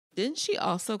Didn't she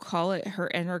also call it her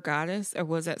inner goddess, or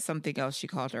was that something else she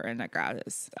called her inner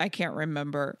goddess? I can't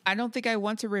remember. I don't think I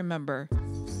want to remember.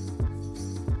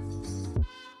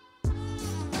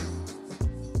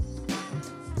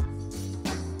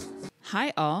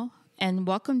 Hi all, and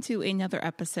welcome to another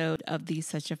episode of the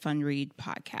Such a Fun Read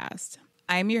podcast.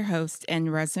 I'm your host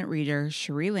and resident reader,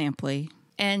 Cherie Lampley,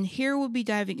 and here we'll be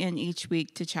diving in each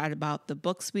week to chat about the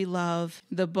books we love,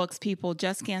 the books people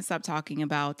just can't stop talking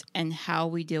about, and how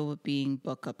we deal with being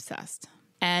book obsessed.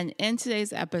 And in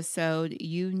today's episode,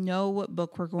 you know what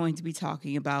book we're going to be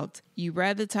talking about. You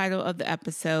read the title of the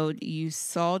episode, you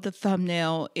saw the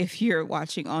thumbnail if you're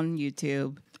watching on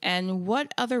YouTube. And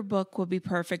what other book would be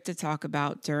perfect to talk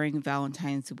about during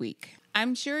Valentine's week?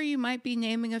 I'm sure you might be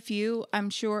naming a few. I'm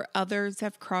sure others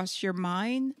have crossed your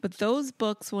mind, but those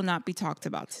books will not be talked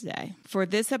about today. For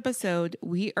this episode,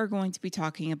 we are going to be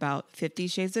talking about 50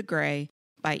 Shades of Grey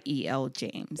by E.L.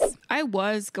 James. I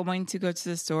was going to go to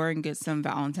the store and get some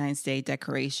Valentine's Day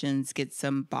decorations, get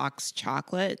some boxed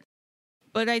chocolate,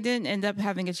 but I didn't end up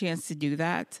having a chance to do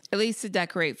that, at least to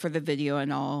decorate for the video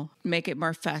and all, make it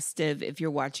more festive if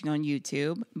you're watching on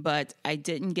YouTube, but I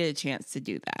didn't get a chance to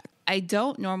do that. I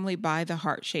don't normally buy the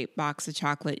heart-shaped box of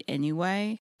chocolate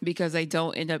anyway, because I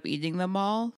don't end up eating them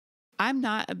all. I'm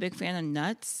not a big fan of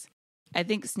nuts. I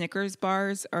think Snickers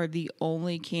bars are the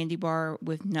only candy bar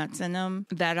with nuts in them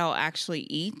that I'll actually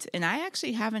eat. And I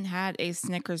actually haven't had a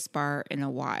Snickers bar in a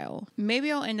while.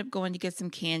 Maybe I'll end up going to get some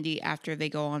candy after they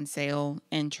go on sale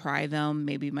and try them.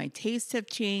 Maybe my tastes have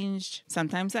changed.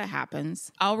 Sometimes that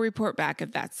happens. I'll report back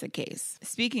if that's the case.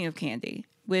 Speaking of candy,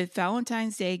 with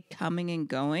Valentine's Day coming and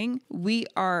going, we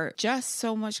are just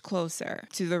so much closer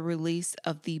to the release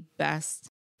of the best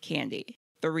candy.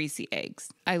 The Reese eggs.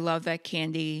 I love that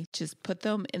candy. Just put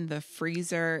them in the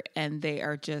freezer and they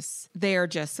are just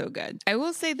so good. I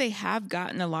will say they have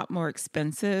gotten a lot more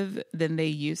expensive than they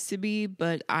used to be,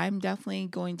 but I'm definitely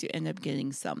going to end up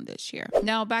getting some this year.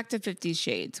 Now back to 50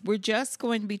 Shades. We're just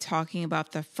going to be talking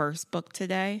about the first book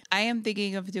today. I am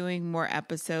thinking of doing more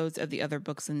episodes of the other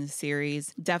books in the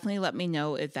series. Definitely let me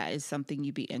know if that is something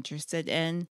you'd be interested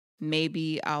in.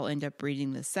 Maybe I'll end up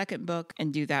reading the second book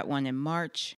and do that one in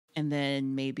March. And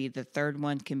then maybe the third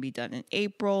one can be done in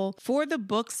April. For the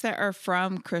books that are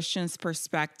from Christian's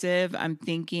perspective, I'm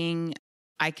thinking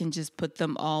I can just put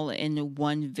them all in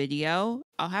one video.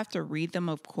 I'll have to read them,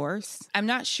 of course. I'm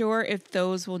not sure if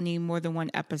those will need more than one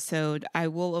episode. I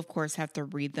will, of course, have to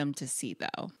read them to see,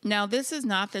 though. Now, this is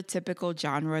not the typical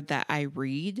genre that I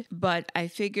read, but I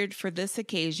figured for this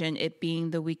occasion, it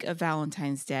being the week of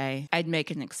Valentine's Day, I'd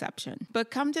make an exception. But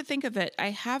come to think of it, I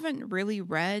haven't really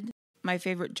read my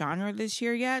favorite genre this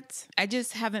year yet. I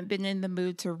just haven't been in the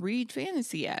mood to read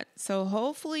fantasy yet. So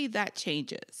hopefully that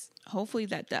changes. Hopefully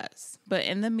that does. But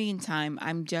in the meantime,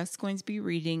 I'm just going to be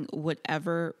reading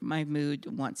whatever my mood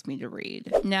wants me to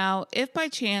read. Now, if by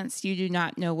chance you do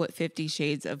not know what 50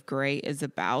 Shades of Grey is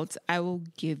about, I will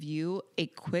give you a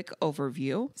quick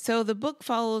overview. So the book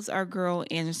follows our girl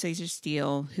Anastasia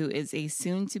Steele, who is a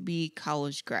soon-to-be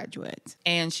college graduate.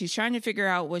 And she's trying to figure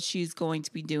out what she's going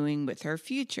to be doing with her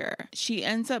future. She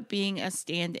ends up being a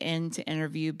stand-in to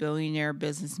interview billionaire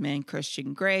businessman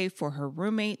Christian Grey for her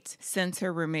roommate, since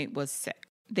her roommate was sick.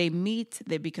 They meet,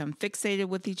 they become fixated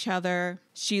with each other.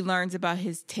 She learns about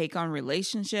his take on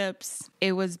relationships.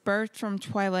 It was birthed from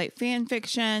Twilight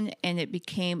fanfiction, and it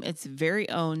became its very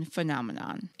own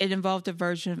phenomenon. It involved a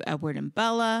version of Edward and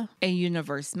Bella, a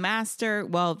universe master.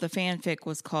 Well, the fanfic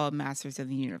was called Masters of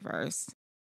the Universe.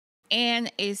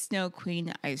 And a Snow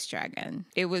Queen ice dragon.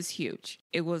 It was huge.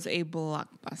 It was a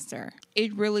blockbuster.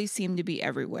 It really seemed to be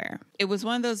everywhere. It was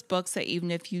one of those books that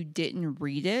even if you didn't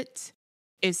read it,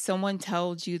 if someone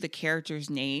told you the character's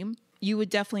name, you would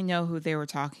definitely know who they were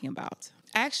talking about.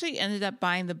 I actually ended up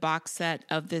buying the box set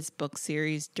of this book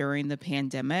series during the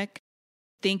pandemic,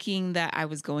 thinking that I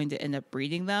was going to end up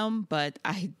reading them, but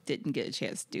I didn't get a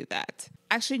chance to do that.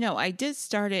 Actually, no, I did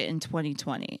start it in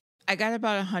 2020. I got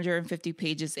about 150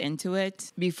 pages into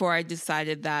it before I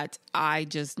decided that I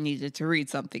just needed to read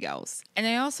something else. And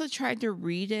I also tried to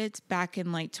read it back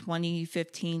in like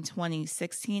 2015,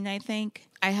 2016, I think.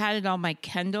 I had it on my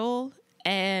Kindle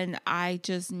and I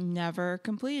just never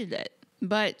completed it.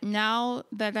 But now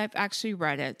that I've actually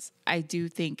read it, I do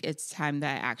think it's time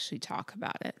that I actually talk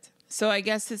about it. So I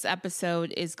guess this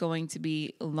episode is going to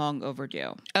be long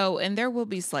overdue. Oh, and there will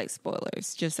be slight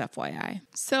spoilers, just FYI.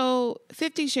 So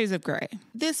 50 Shades of Grey.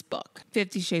 This book,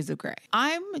 50 Shades of Grey.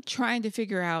 I'm trying to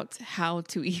figure out how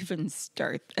to even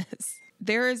start this.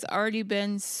 There has already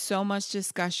been so much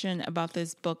discussion about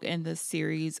this book and this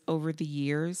series over the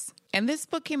years. And this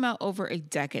book came out over a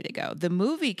decade ago. The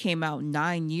movie came out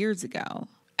 9 years ago.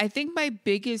 I think my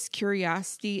biggest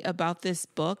curiosity about this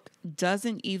book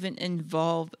doesn't even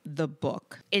involve the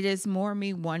book. It is more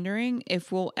me wondering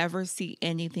if we'll ever see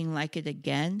anything like it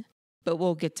again, but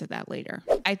we'll get to that later.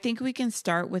 I think we can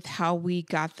start with how we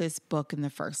got this book in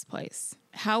the first place,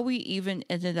 how we even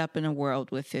ended up in a world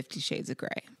with 50 Shades of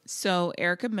Grey. So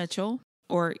Erica Mitchell,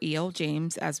 or E.L.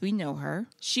 James as we know her,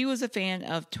 she was a fan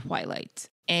of Twilight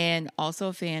and also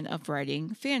a fan of writing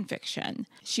fan fiction.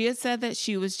 She had said that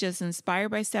she was just inspired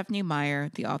by Stephenie Meyer,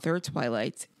 the author of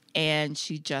Twilight, and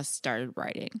she just started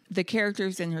writing. The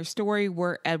characters in her story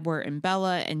were Edward and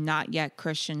Bella, and not yet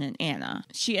Christian and Anna.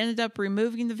 She ended up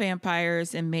removing the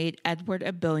vampires and made Edward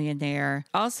a billionaire.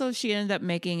 Also, she ended up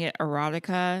making it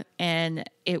erotica, and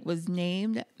it was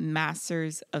named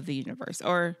Masters of the Universe,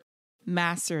 or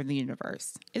Master of the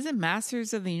Universe. Is it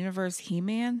Masters of the Universe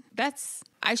He-Man?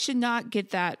 I should not get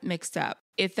that mixed up.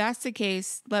 If that's the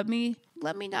case, let me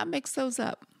not mix those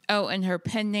up. Oh, and her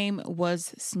pen name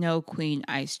was Snow Queen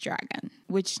Ice Dragon,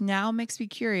 which now makes me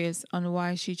curious on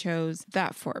why she chose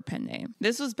that for a pen name.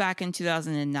 This was back in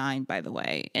 2009, by the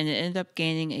way, and it ended up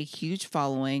gaining a huge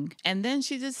following, and then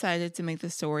she decided to make the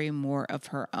story more of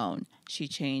her own. She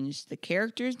changed the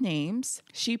characters' names.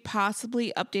 She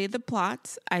possibly updated the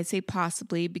plots. I say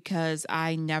possibly because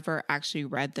I never actually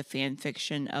read the fan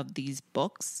fiction of these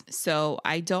books, so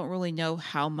I don't really know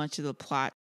how much of the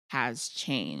plot has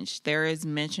changed. There is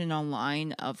mention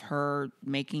online of her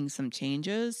making some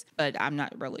changes, but I'm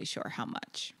not really sure how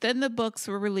much. Then the books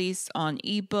were released on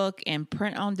ebook and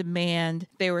print on demand.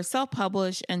 They were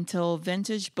self-published until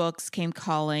Vintage Books came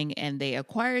calling and they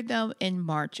acquired them in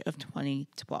March of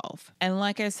 2012. And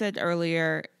like I said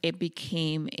earlier, it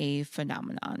became a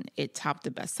phenomenon. It topped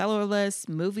the bestseller list.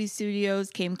 Movie studios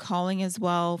came calling as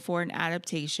well for an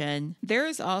adaptation. There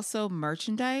is also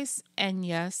merchandise, and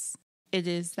yes, it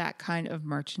is that kind of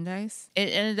merchandise.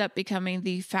 It ended up becoming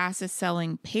the fastest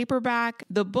selling paperback.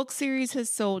 The book series has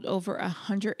sold over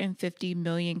 150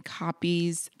 million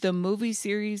copies. The movie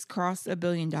series crossed $1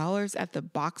 billion at the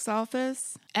box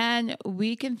office. And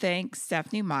we can thank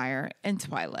Stephenie Meyer and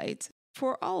Twilight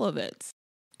for all of it.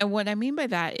 And what I mean by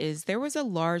that is there was a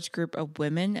large group of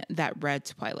women that read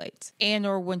Twilight and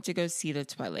or went to go see the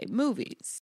Twilight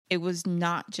movies. It was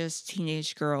not just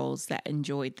teenage girls that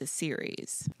enjoyed the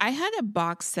series. I had a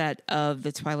box set of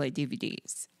the Twilight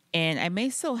DVDs, and I may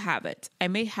still have it. I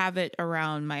may have it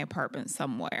around my apartment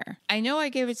somewhere. I know I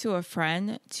gave it to a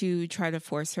friend to try to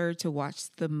force her to watch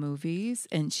the movies,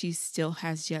 and she still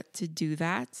has yet to do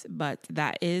that, but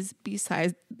that is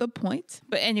besides the point.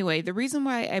 But anyway, the reason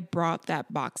why I brought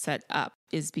that box set up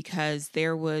is because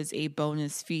there was a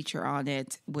bonus feature on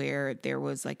it where there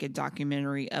was like a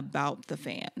documentary about the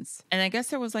fans. And I guess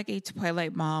there was like a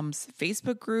Twilight Moms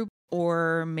Facebook group,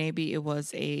 or maybe it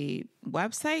was a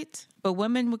website, but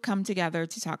women would come together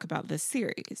to talk about this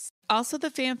series. Also the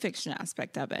fan fiction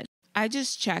aspect of it. I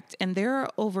just checked and there are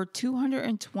over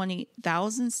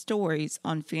 220,000 stories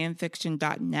on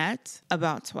fanfiction.net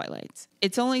about Twilight.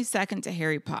 It's only second to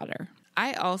Harry Potter.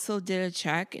 I also did a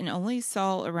check and only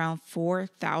saw around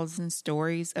 4,000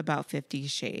 stories about 50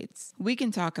 Shades. We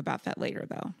can talk about that later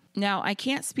though. Now, I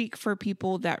can't speak for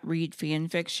people that read fan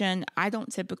fiction. I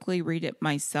don't typically read it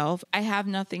myself. I have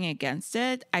nothing against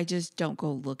it. I just don't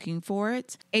go looking for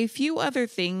it. A few other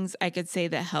things I could say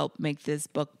that helped make this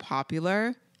book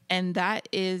popular, and that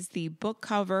is the book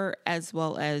cover as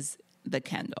well as the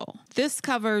Kindle. This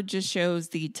cover just shows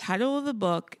the title of the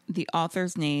book, the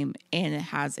author's name, and it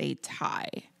has a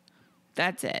tie.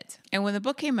 That's it. And when the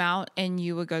book came out and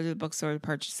you would go to the bookstore to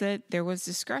purchase it, there was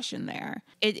discretion there.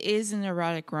 It is an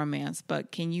erotic romance,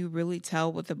 but can you really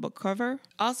tell with the book cover?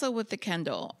 Also with the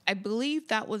Kindle, I believe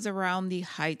that was around the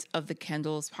height of the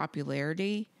Kindle's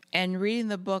popularity. And reading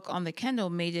the book on the Kindle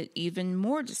made it even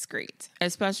more discreet,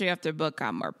 especially after the book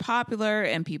got more popular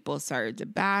and people started to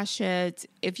bash it.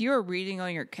 If you're reading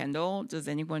on your Kindle, does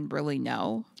anyone really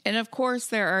know? And of course,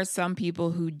 there are some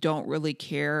people who don't really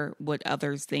care what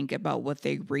others think about what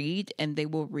they read, and they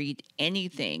will read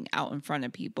anything out in front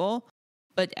of people.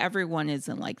 But everyone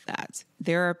isn't like that.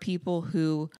 There are people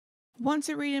who want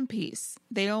to read in peace.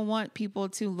 They don't want people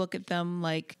to look at them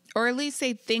like, or at least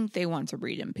they think they want to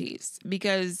read in peace.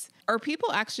 Because are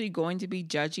people actually going to be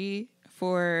judgy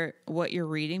for what you're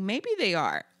reading? Maybe they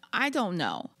are. I don't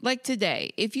know. Like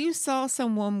today, if you saw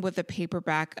someone with a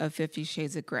paperback of 50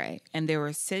 Shades of Grey and they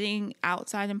were sitting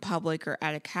outside in public or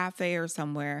at a cafe or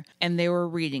somewhere and they were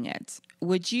reading it,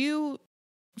 would you,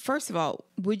 first of all,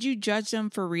 would you judge them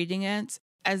for reading it?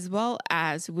 as well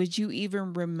as would you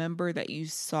even remember that you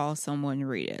saw someone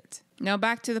read it? Now,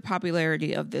 back to the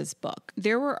popularity of this book.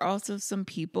 There were also some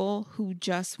people who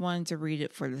just wanted to read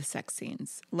it for the sex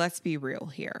scenes. Let's be real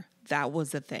here. That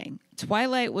was a thing.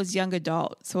 Twilight was young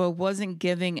adult, so it wasn't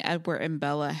giving Edward and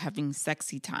Bella having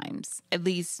sexy times, at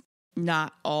least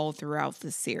not all throughout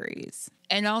the series,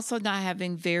 and also not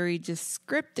having very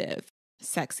descriptive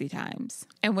sexy times.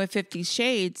 And with 50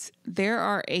 Shades, there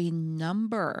are a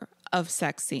number of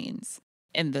sex scenes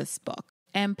in this book,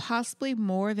 and possibly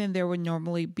more than there would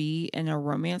normally be in a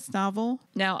romance novel.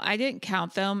 Now, I didn't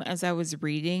count them as I was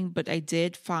reading, but I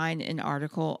did find an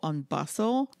article on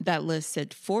Bustle that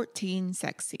listed 14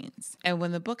 sex scenes. And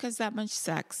when the book has that much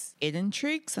sex, it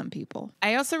intrigues some people.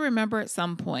 I also remember at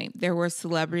some point there were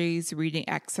celebrities reading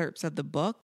excerpts of the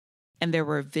book, and there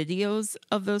were videos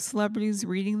of those celebrities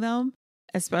reading them,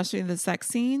 especially the sex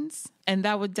scenes, and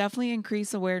that would definitely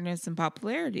increase awareness and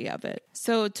popularity of it.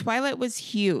 So Twilight was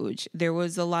huge. There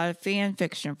was a lot of fan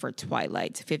fiction for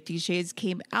Twilight. 50 Shades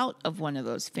came out of one of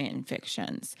those fan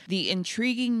fictions. The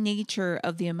intriguing nature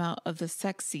of the amount of the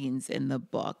sex scenes in the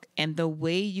book and the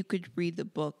way you could read the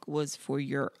book was for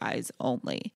your eyes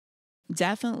only.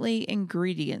 Definitely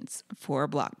ingredients for a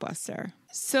blockbuster.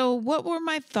 So what were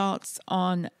my thoughts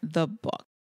on the book?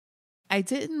 I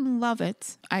didn't love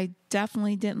it. I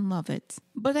definitely didn't love it.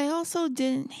 But I also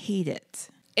didn't hate it.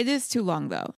 It is too long,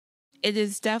 though. It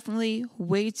is definitely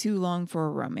way too long for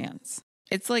a romance.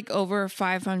 It's like over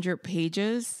 500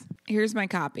 pages. Here's my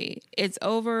copy. It's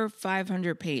over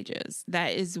 500 pages.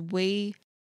 That is way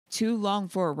too long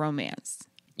for a romance.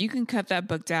 You can cut that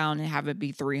book down and have it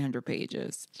be 300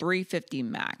 pages. 350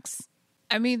 max.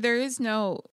 I mean, there is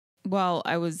no... Well,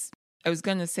 I was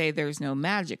going to say there's no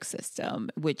magic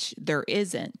system, which there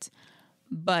isn't,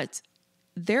 but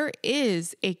there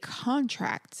is a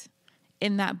contract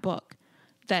in that book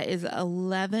that is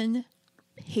 11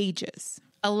 pages.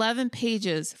 11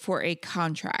 pages for a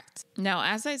contract. Now,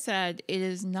 as I said, it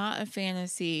is not a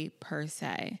fantasy per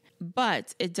se,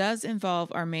 but it does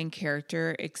involve our main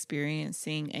character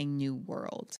experiencing a new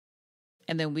world.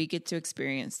 And then we get to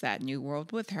experience that new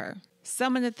world with her.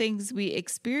 Some of the things we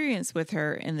experience with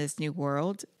her in this new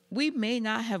world, we may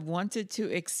not have wanted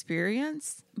to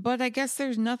experience, but I guess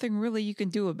there's nothing really you can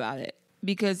do about it.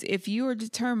 Because if you are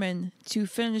determined to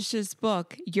finish this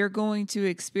book, you're going to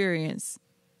experience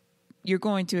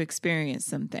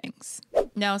some things.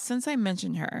 Now, since I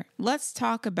mentioned her, let's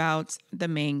talk about the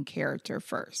main character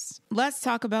first. Let's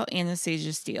talk about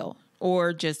Anastasia Steele,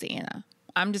 or just Anna.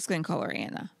 I'm just going to call her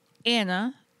Anna.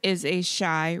 Anna is a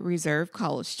shy, reserved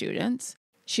college student.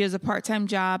 She has a part-time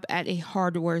job at a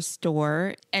hardware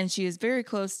store, and she is very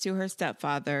close to her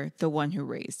stepfather, the one who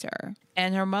raised her.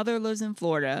 And her mother lives in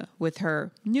Florida with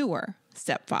her newer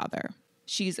stepfather.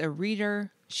 She's a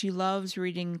reader. She loves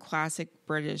reading classic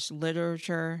British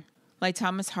literature, like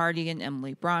Thomas Hardy and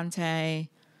Emily Bronte.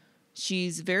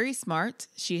 She's very smart.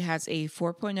 She has a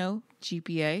 4.0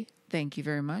 GPA. Thank you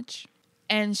very much.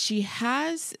 And she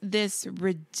has this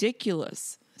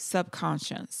ridiculous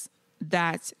subconscious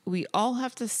that we all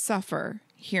have to suffer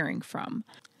hearing from.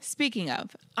 Speaking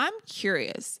of, I'm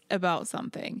curious about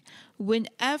something.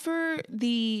 Whenever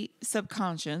the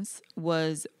subconscious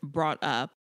was brought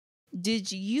up,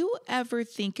 did you ever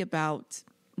think about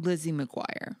Lizzie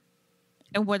McGuire?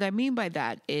 And what I mean by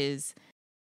that is,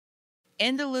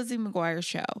 in the Lizzie McGuire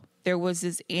show, there was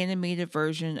this animated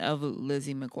version of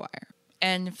Lizzie McGuire.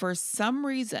 And for some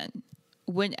reason,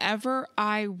 whenever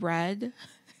I read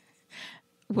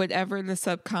whatever the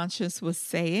subconscious was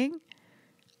saying,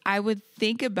 I would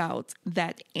think about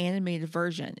that animated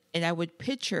version, and I would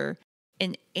picture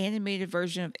an animated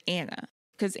version of Anna,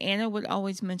 because Anna would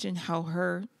always mention how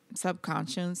her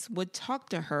subconscious would talk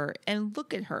to her and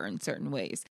look at her in certain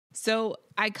ways. So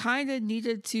I kind of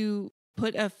needed to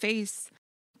put a face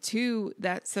to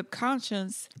that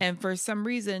subconscious, and for some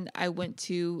reason I went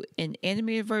to an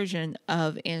animated version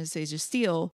of Anastasia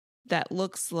Steele that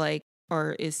looks like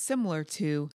or is similar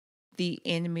to the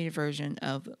animated version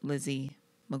of Lizzie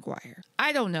McGuire.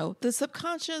 I don't know. The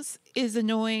subconscious is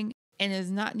annoying and is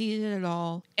not needed at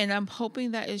all, and I'm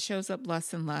hoping that it shows up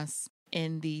less and less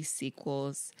in the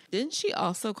sequels. Didn't she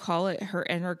also call it her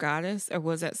inner goddess, or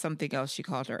was that something else she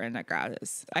called her inner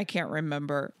goddess? I can't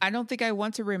remember. I don't think I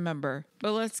want to remember,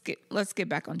 but let's get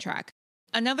back on track.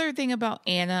 Another thing about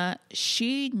Anna,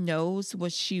 she knows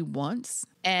what she wants,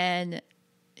 and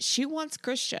she wants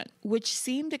Christian, which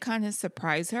seemed to kind of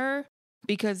surprise her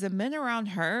because the men around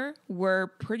her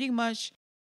were pretty much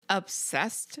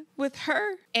obsessed with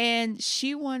her, and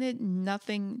she wanted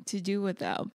nothing to do with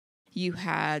them. You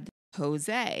had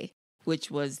Jose,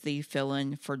 which was the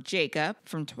fill-in for Jacob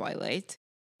from Twilight.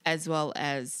 as well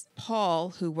as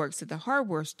Paul, who works at the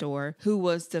hardware store, who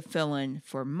was the fill-in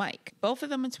for Mike. Both of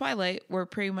them in Twilight were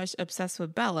pretty much obsessed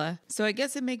with Bella, so I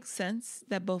guess it makes sense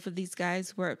that both of these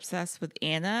guys were obsessed with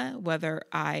Anna, whether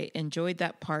I enjoyed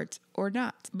that part or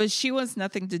not. But she wants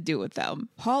nothing to do with them.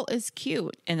 Paul is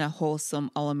cute in a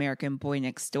wholesome all-American boy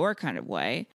next door kind of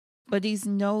way, but he's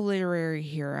no literary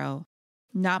hero.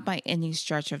 Not by any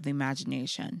stretch of the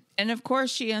imagination. And of course,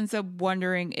 she ends up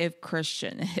wondering if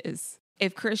Christian is.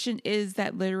 If Christian is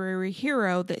that literary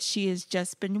hero that she has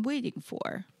just been waiting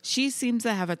for. She seems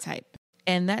to have a type,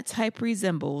 and that type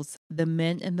resembles the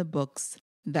men in the books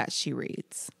that she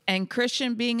reads. And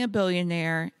Christian being a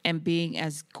billionaire and being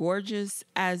as gorgeous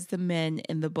as the men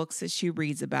in the books that she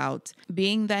reads about,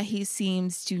 being that he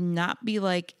seems to not be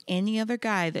like any other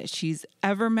guy that she's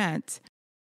ever met,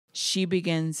 she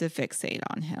begins to fixate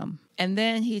on him. And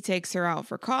then he takes her out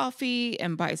for coffee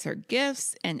and buys her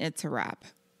gifts, and it's a wrap.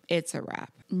 It's a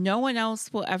wrap. No one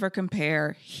else will ever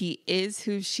compare. He is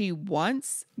who she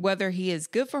wants, whether he is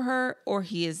good for her or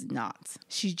he is not.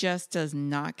 She just does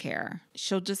not care.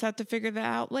 She'll just have to figure that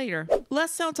out later.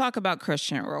 Let's now talk about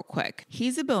Christian real quick.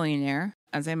 He's a billionaire,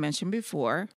 as I mentioned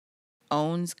before.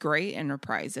 Owns Great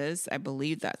Enterprises. I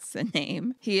believe that's the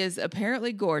name. He is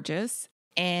apparently gorgeous.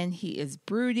 And he is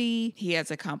broody. He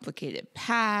has a complicated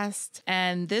past.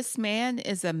 And this man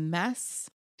is a mess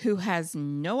who has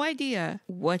no idea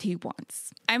what he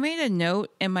wants. I made a note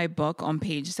in my book on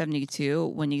page 72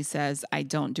 when he says, I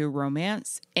don't do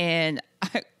romance. And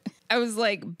I was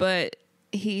like, but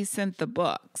he sent the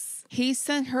books. He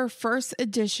sent her first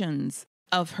editions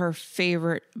of her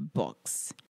favorite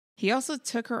books. He also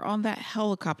took her on that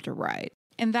helicopter ride.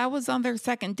 And that was on their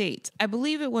second date. I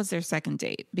believe it was their second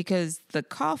date because the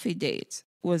coffee date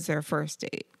was their first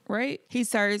date, right? He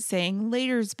started saying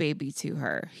later's baby to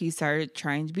her. He started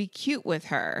trying to be cute with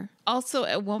her. Also,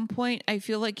 at one point, I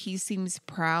feel like he seems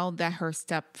proud that her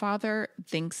stepfather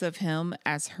thinks of him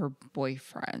as her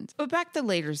boyfriend. But back to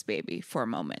later's baby for a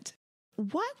moment.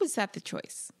 Why was that the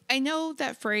choice? I know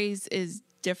that phrase is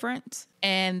different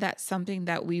and that's something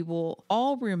that we will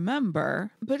all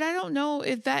remember, but I don't know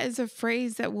if that is a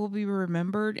phrase that will be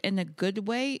remembered in a good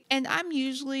way. And I'm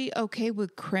usually okay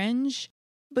with cringe,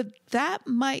 but that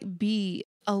might be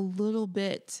a little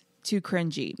bit too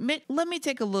cringy. Let me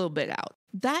take a little bit out.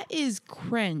 That is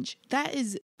cringe. That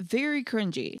is very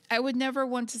cringy. I would never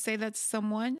want to say that to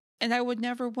someone, and I would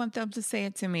never want them to say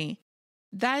it to me.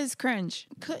 That is cringe.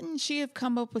 Couldn't she have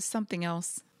come up with something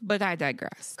else? But I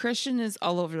digress. Christian is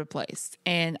all over the place,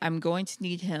 and I'm going to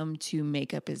need him to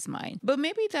make up his mind. But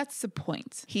maybe that's the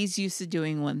point. He's used to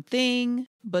doing one thing,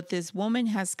 but this woman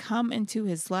has come into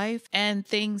his life, and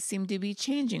things seem to be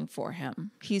changing for him.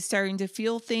 He's starting to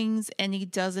feel things, and he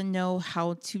doesn't know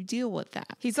how to deal with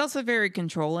that. He's also very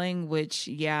controlling, which,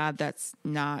 yeah, that's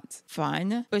not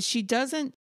fun. But she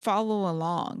doesn't follow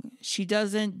along. She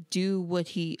doesn't do what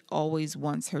he always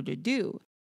wants her to do.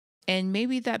 And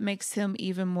maybe that makes him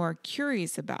even more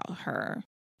curious about her.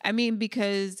 I mean,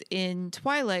 because in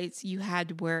Twilight, you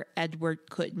had where Edward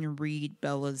couldn't read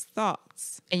Bella's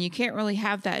thoughts. And you can't really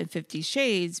have that in 50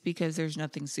 Shades because there's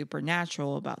nothing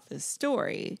supernatural about this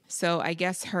story. So I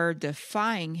guess her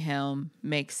defying him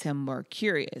makes him more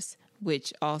curious,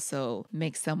 which also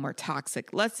makes them more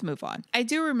toxic. Let's move on. I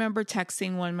do remember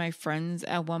texting one of my friends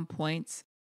at one point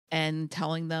and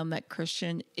telling them that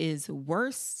Christian is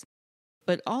worse,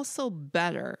 but also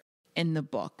better in the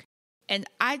book. And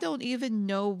I don't even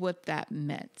know what that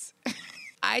meant.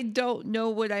 I don't know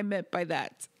what I meant by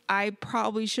that. I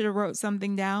probably should have wrote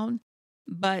something down,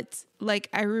 but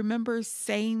I remember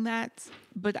saying that,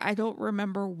 but I don't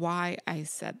remember why I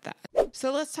said that.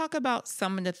 So let's talk about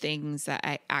some of the things that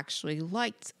I actually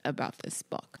liked about this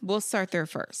book. We'll start there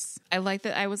first. I like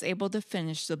that I was able to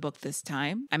finish the book this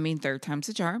time. I mean, third time's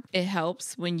a charm. It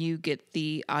helps when you get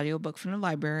the audiobook from the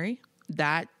library.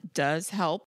 That does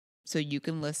help. So you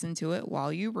can listen to it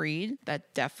while you read.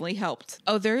 That definitely helped.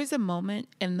 Oh, there is a moment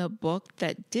in the book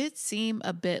that did seem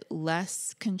a bit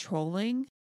less controlling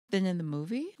than in the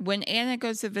movie. When Anna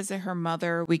goes to visit her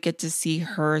mother, we get to see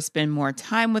her spend more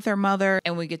time with her mother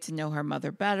and we get to know her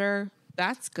mother better.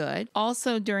 That's good.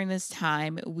 Also, during this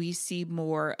time, we see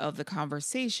more of the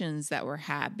conversations that were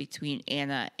had between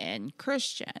Anna and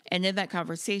Christian. And in that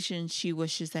conversation, she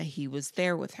wishes that he was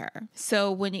there with her.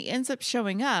 So when he ends up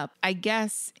showing up, I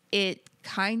guess it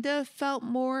kind of felt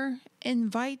more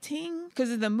inviting,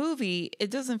 because in the movie, it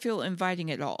doesn't feel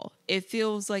inviting at all. It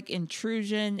feels like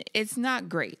intrusion. It's not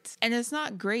great. And it's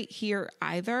not great here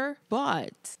either,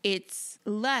 but it's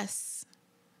less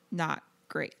not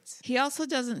great. He also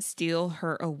doesn't steal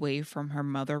her away from her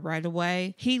mother right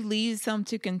away. He leaves them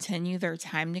to continue their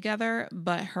time together,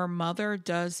 but her mother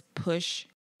does push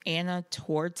Anna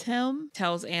towards him,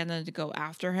 tells Anna to go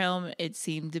after him. It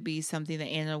seemed to be something that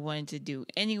Anna wanted to do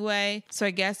anyway. So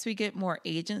I guess we get more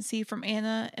agency from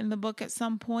Anna in the book at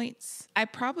some points. I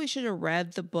probably should have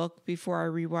read the book before I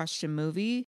rewatched the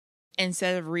movie,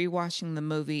 instead of rewatching the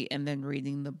movie and then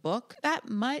reading the book. That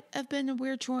might have been a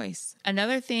weird choice.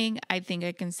 Another thing I think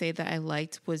I can say that I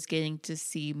liked was getting to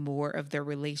see more of their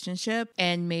relationship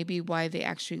and maybe why they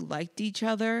actually liked each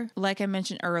other. Like I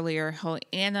mentioned earlier, how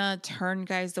Anna turned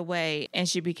guys away and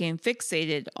she became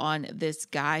fixated on this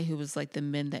guy who was like the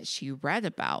men that she read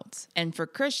about. And for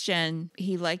Christian,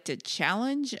 he liked a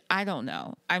challenge. I don't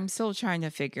know. I'm still trying to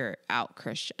figure out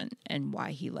Christian and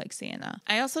why he likes Anna.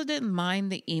 I also didn't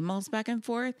mind the emails back and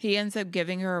forth. He ends up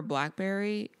giving her a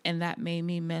BlackBerry, and that made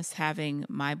me miss having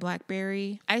my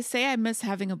BlackBerry. I say I miss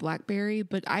having a BlackBerry,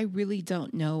 but I really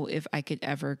don't know if I could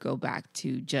ever go back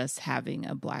to just having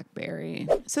a BlackBerry.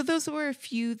 So those were a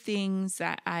few things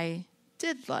that I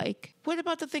did like. What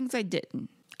about the things I didn't?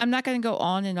 I'm not going to go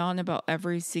on and on about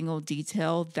every single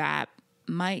detail that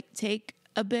might take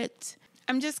a bit.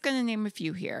 I'm just going to name a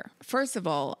few here. First of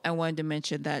all, I wanted to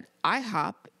mention that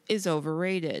IHOP is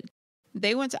overrated.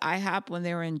 They went to IHOP when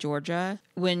they were in Georgia.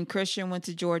 When Christian went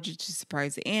to Georgia to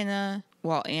surprise Anna,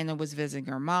 while Anna was visiting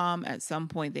her mom, at some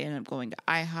point they ended up going to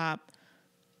IHOP.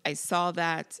 I saw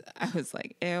that. I was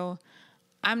like, ew.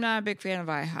 I'm not a big fan of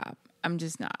IHOP. I'm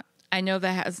just not. I know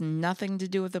that has nothing to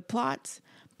do with the plot,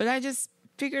 but I just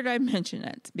figured I'd mention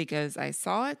it because I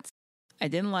saw it. I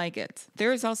didn't like it.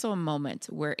 There is also a moment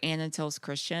where Anna tells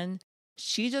Christian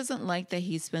she doesn't like that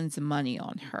he spends money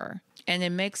on her, and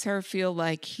it makes her feel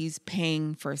like he's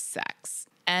paying for sex.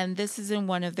 And this is in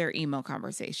one of their email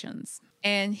conversations.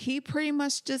 And he pretty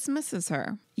much dismisses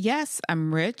her. Yes,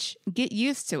 I'm rich. Get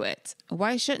used to it.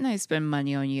 Why shouldn't I spend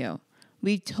money on you?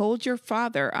 We told your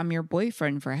father I'm your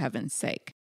boyfriend, for heaven's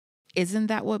sake. Isn't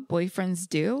that what boyfriends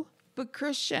do? But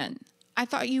Christian, I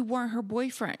thought you weren't her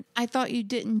boyfriend. I thought you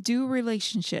didn't do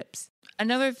relationships.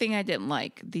 Another thing I didn't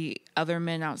like, the other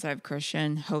men outside of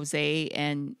Christian, Jose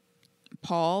and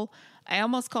Paul, I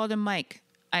almost called him Mike.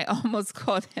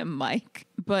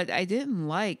 But I didn't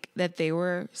like that they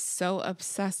were so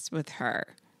obsessed with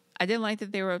her. I didn't like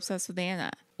that they were obsessed with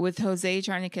Anna. With Jose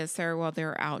trying to kiss her while they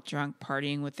were out drunk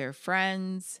partying with their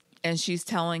friends. And she's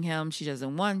telling him she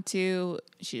doesn't want to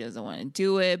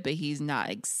do it, but he's not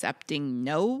accepting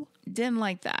no. Didn't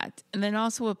like that. And then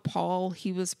also with Paul,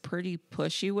 he was pretty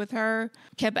pushy with her.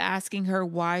 Kept asking her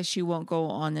why she won't go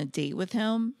on a date with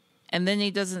him. And then he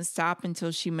doesn't stop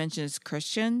until she mentions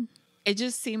Christian. It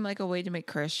just seemed like a way to make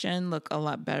Christian look a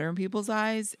lot better in people's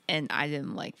eyes, and I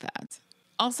didn't like that.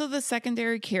 Also, the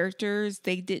secondary characters,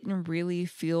 they didn't really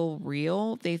feel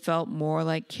real. They felt more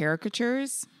like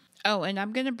caricatures. Oh, and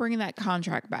I'm going to bring that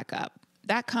contract back up.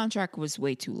 That contract was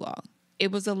way too long.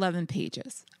 It was 11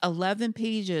 pages. 11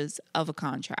 pages of a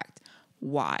contract.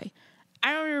 Why?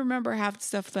 I don't even remember half the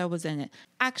stuff that was in it.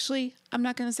 Actually, I'm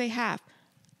not going to say half.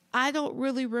 I don't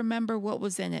really remember what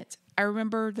was in it. I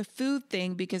remember the food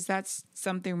thing because that's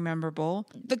something memorable.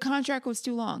 The contract was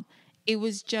too long. It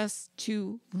was just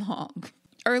too long.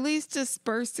 Or at least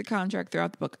disperse the contract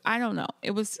throughout the book. I don't know.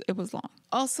 It was long.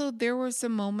 Also, there were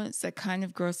some moments that kind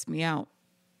of grossed me out.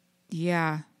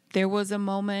 Yeah, there was a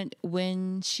moment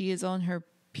when she is on her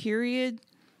period,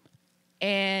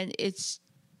 and it's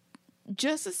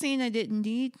just a scene I didn't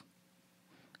need.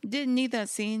 Didn't need that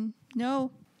scene.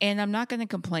 No. And I'm not going to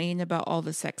complain about all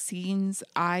the sex scenes.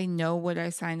 I know what I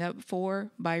signed up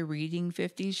for by reading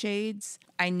 50 Shades.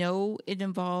 I know it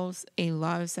involves a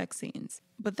lot of sex scenes.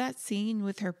 But that scene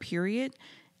with her period,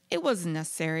 it wasn't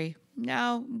necessary.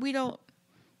 No,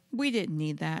 we didn't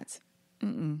need that.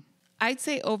 I'd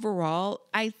say overall,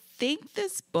 I think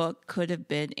this book could have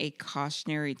been a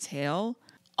cautionary tale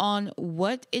on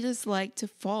what it is like to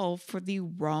fall for the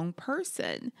wrong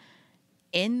person.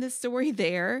 In the story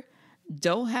there,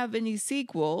 don't have any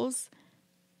sequels,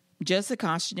 just a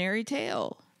cautionary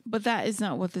tale. But that is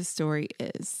not what the story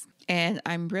is. And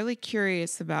I'm really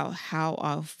curious about how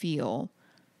I'll feel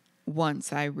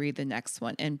once I read the next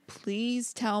one. And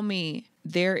please tell me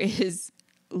there is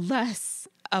less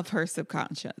of her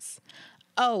subconscious.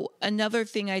 Oh, another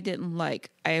thing I didn't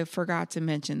like, I forgot to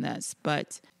mention this,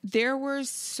 but there were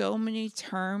so many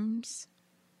terms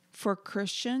for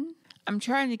Christian. I'm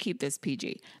trying to keep this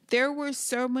PG. There were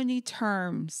so many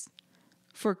terms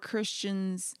for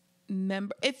Christian's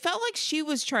member. It felt like she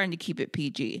was trying to keep it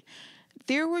PG.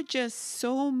 There were just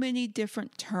so many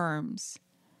different terms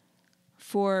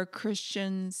for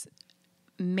Christian's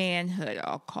manhood,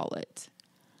 I'll call it.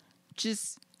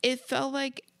 it felt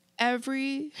like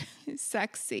every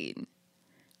sex scene,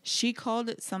 she called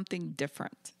it something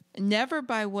different. Never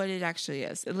by what it actually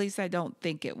is. At least I don't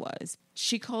think it was.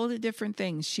 She called it different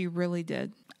things. She really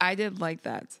did. I didn't like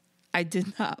that. I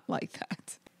did not like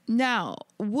that. Now,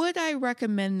 would I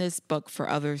recommend this book for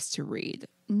others to read?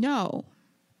 No.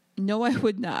 No, I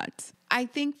would not. I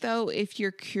think, though, if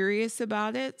you're curious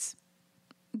about it,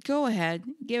 go ahead,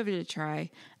 give it a try.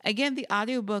 Again, the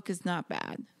audiobook is not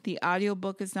bad.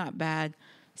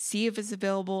 See if it's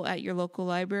available at your local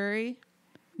library.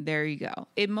 There you go.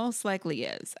 It most likely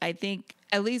is. I think,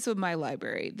 at least with my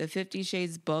library, the 50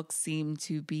 Shades books seem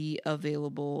to be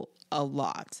available a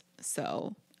lot.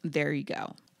 So there you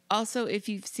go. Also, if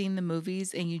you've seen the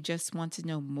movies and you just want to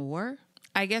know more,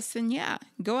 I guess then yeah,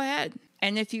 go ahead.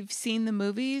 And if you've seen the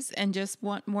movies and just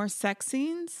want more sex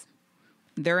scenes,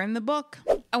 they're in the book.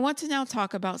 I want to now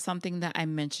talk about something that I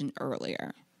mentioned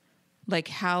earlier, like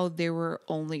how there were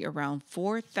only around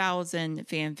 4,000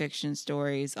 fanfiction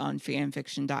stories on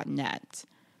fanfiction.net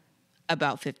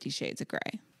about 50 Shades of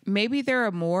Grey. Maybe there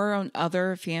are more on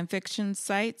other fanfiction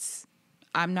sites.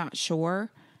 I'm not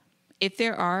sure. If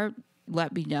there are,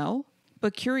 let me know.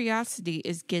 But curiosity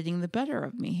is getting the better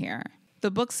of me here. The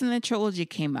books in the trilogy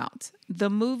came out. The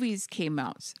movies came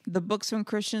out. The books from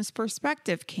Christian's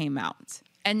perspective came out.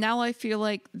 And now I feel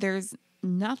like there's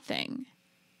nothing.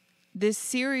 This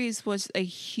series was a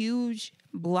huge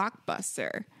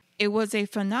blockbuster. It was a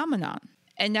phenomenon.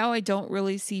 And now I don't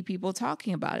really see people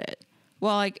talking about it.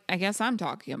 Well, I guess I'm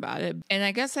talking about it. And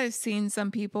I guess I've seen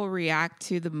some people react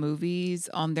to the movies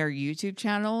on their YouTube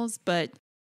channels, but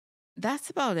that's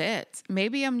about it.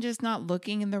 Maybe I'm just not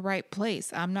looking in the right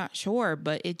place. I'm not sure,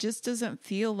 but it just doesn't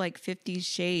feel like 50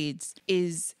 Shades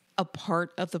is a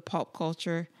part of the pop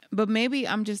culture. But maybe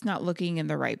I'm just not looking in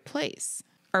the right place.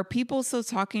 Are people still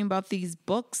talking about these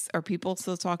books? Are people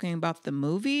still talking about the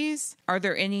movies? Are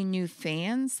there any new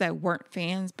fans that weren't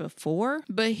fans before?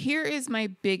 But here is my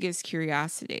biggest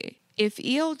curiosity. If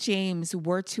E.L. James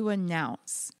were to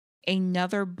announce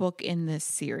another book in this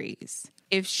series,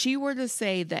 if she were to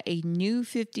say that a new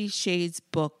 50 Shades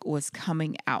book was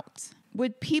coming out,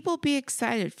 would people be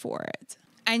excited for it?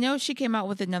 I know she came out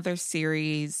with another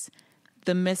series,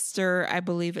 The Mister, I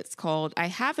believe it's called. I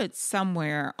have it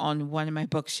somewhere on one of my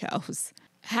bookshelves.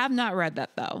 Have not read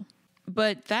that though.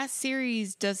 But that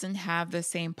series doesn't have the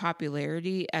same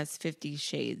popularity as 50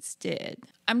 Shades did.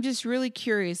 I'm just really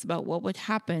curious about what would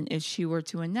happen if she were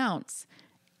to announce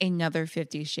another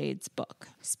 50 Shades book.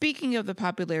 Speaking of the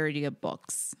popularity of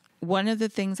books, one of the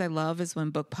things I love is when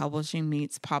book publishing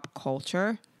meets pop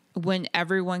culture. When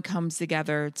everyone comes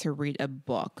together to read a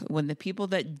book, when the people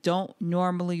that don't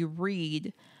normally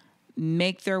read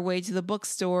make their way to the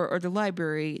bookstore or the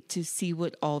library to see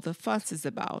what all the fuss is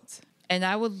about. And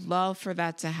I would love for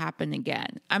that to happen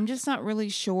again. I'm just not really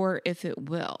sure if it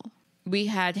will. We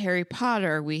had Harry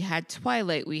Potter, we had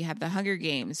Twilight, we had The Hunger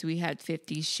Games, we had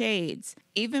 50 Shades.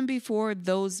 Even before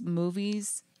those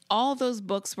movies, all those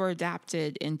books were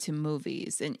adapted into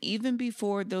movies. And even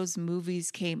before those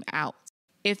movies came out,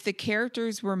 if the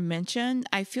characters were mentioned,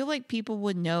 I feel like people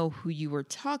would know who you were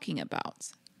talking about.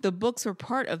 The books were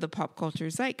part of the pop culture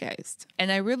zeitgeist,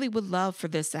 and I really would love for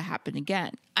this to happen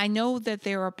again. I know that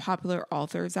there are popular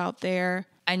authors out there.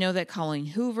 I know that Colleen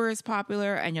Hoover is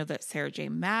popular. I know that Sarah J.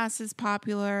 Maas is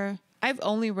popular. I've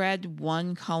only read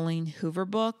one Colleen Hoover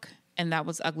book, and that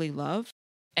was Ugly Love.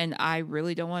 And I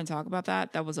really don't want to talk about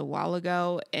that. That was a while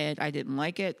ago and I didn't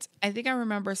like it. I think I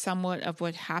remember somewhat of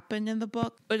what happened in the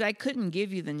book, but I couldn't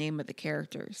give you the name of the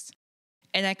characters.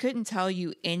 And I couldn't tell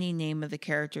you any name of the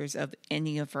characters of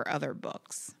any of her other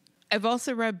books. I've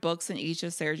also read books in each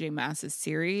of Sarah J. Maas's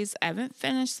series. I haven't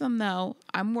finished them though.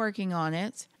 I'm working on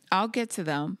it. I'll get to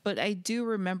them, but I do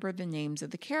remember the names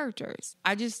of the characters.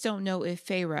 I just don't know if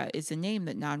Feyre is a name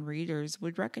that non-readers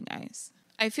would recognize.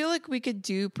 I feel like we could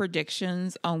do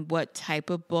predictions on what type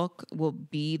of book will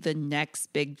be the next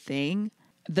big thing,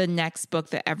 the next book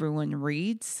that everyone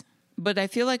reads. But I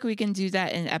feel like we can do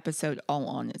that in an episode all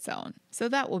on its own. So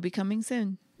that will be coming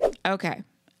soon. Okay,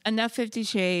 enough 50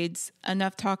 Shades,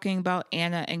 enough talking about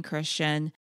Anna and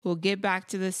Christian. We'll get back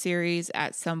to the series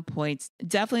at some point.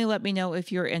 Definitely let me know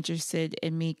if you're interested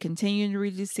in me continuing to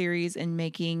read the series and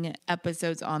making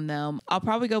episodes on them. I'll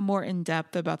probably go more in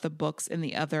depth about the books in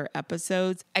the other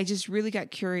episodes. I just really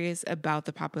got curious about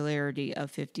the popularity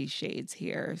of 50 Shades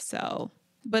here.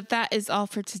 But that is all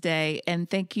for today, and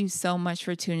thank you so much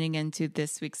for tuning into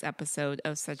this week's episode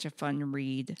of Such a Fun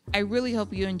Read. I really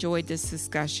hope you enjoyed this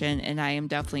discussion, and I am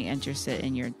definitely interested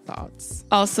in your thoughts.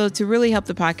 Also, to really help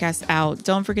the podcast out,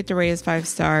 don't forget to rate us 5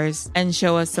 stars and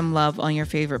show us some love on your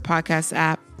favorite podcast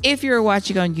app. If you're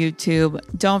watching on YouTube,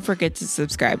 don't forget to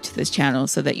subscribe to this channel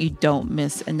so that you don't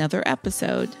miss another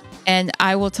episode. And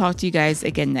I will talk to you guys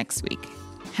again next week.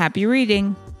 Happy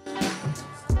reading!